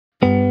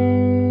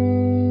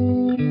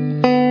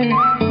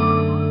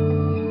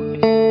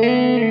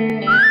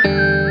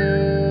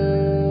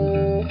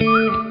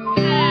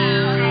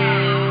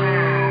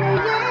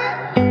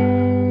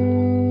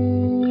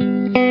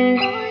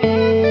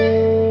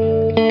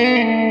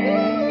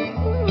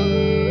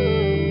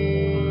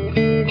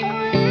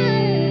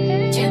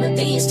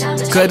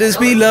Could this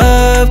be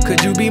love?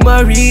 Could you be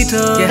my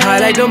Rita? Get high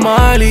like the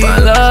Marley. My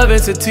love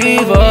is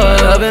sativa.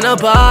 Love in a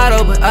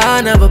bottle, but I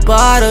never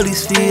bottle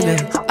these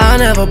feelings. I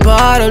never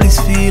bottle these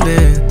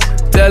feelings.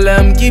 Tell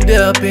them keep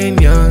their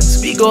opinions.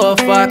 Speak or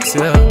fox,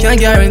 yeah. Can't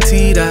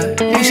guarantee that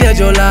you shed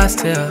your last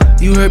tear.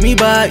 You hurt me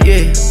bad,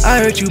 yeah, I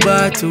hurt you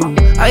bad too.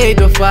 I hate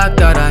the fact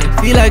that I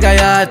feel like I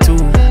had to.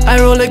 I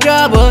roll a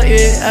grabber,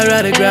 yeah, I'd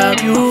rather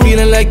grab you.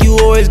 Feeling like you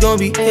always gonna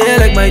be here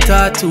like my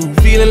tattoo.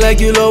 Feeling like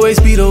you'll always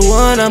be the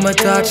one I'm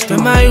attached to.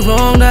 Am I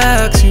wrong to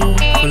ask you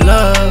for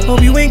love?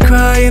 Hope you ain't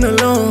crying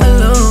alone.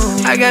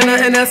 I got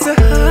nothing else to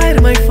hide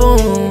in my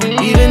phone.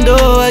 Even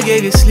though I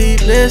gave you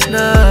sleepless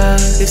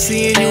nights. If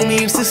seeing you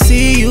means to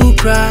see you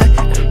cry,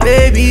 then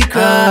baby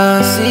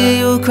cry. See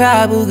you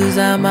cry, boo, cause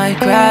I might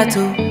cry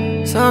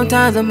too.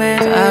 Sometimes a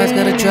man's eyes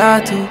gotta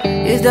dry too.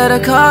 Is that a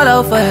call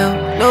out for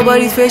help?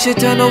 Nobody's face should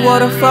turn to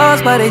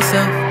waterfalls by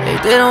theyself.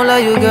 If they don't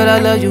love you, girl, I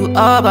love you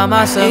all by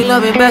myself. Ain't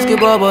loving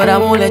basketball, but I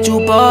won't let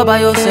you ball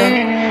by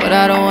yourself. But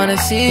I don't wanna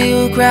see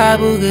you cry,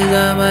 boo, cause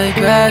I might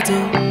cry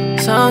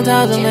too.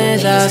 Sometimes a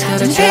man's eyes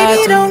gotta try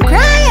Baby, to. don't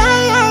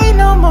cry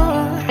no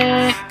more.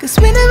 Cause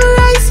whenever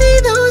I see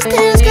those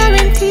tears,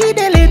 guaranteed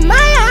they'll in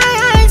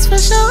my eyes for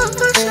sure.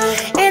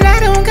 And I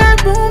don't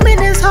got room in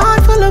this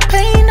heart full of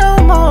pain no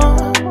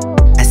more.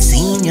 I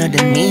seen your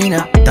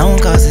demeanor,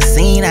 don't cause a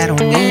scene, I don't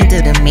mean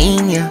to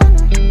demean you.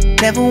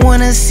 Never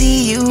wanna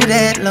see you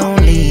that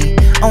lonely,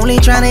 only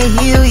tryna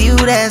heal you,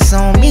 that's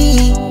on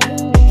me.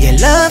 Your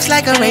love's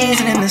like a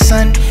raisin in the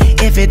sun.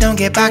 If it don't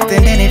get back,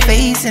 then it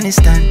fades and it's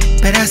done.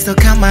 But I still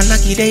count my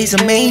lucky days,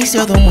 amazed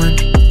you're the one.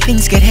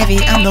 Things get heavy,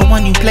 I'm the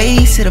one you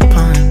place it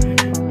upon.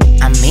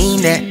 I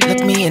mean that,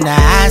 look me in the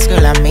eyes,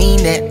 girl, I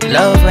mean that.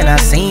 Love when I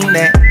seen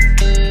that.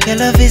 Your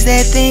love is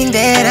that thing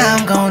that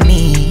I'm gon'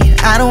 need.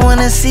 I don't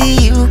wanna see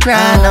you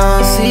cry no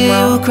more. See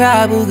you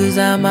cry, boo, cause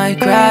I might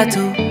cry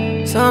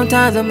too.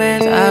 Sometimes a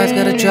man's eyes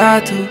gotta dry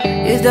too.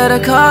 Is that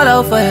a call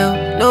out for help?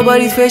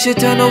 Nobody's face should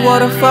turn to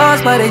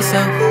waterfalls by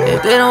theyself.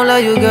 If they don't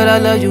love you, girl, I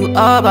love you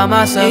all by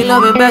myself. Ain't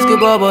loving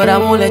basketball, but I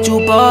won't let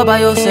you ball by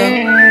yourself.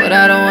 But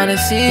I don't wanna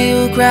see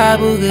you cry,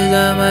 boo, cause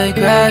I might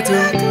cry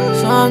too.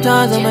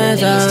 Sometimes a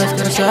man's eyes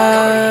gotta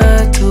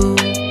try too.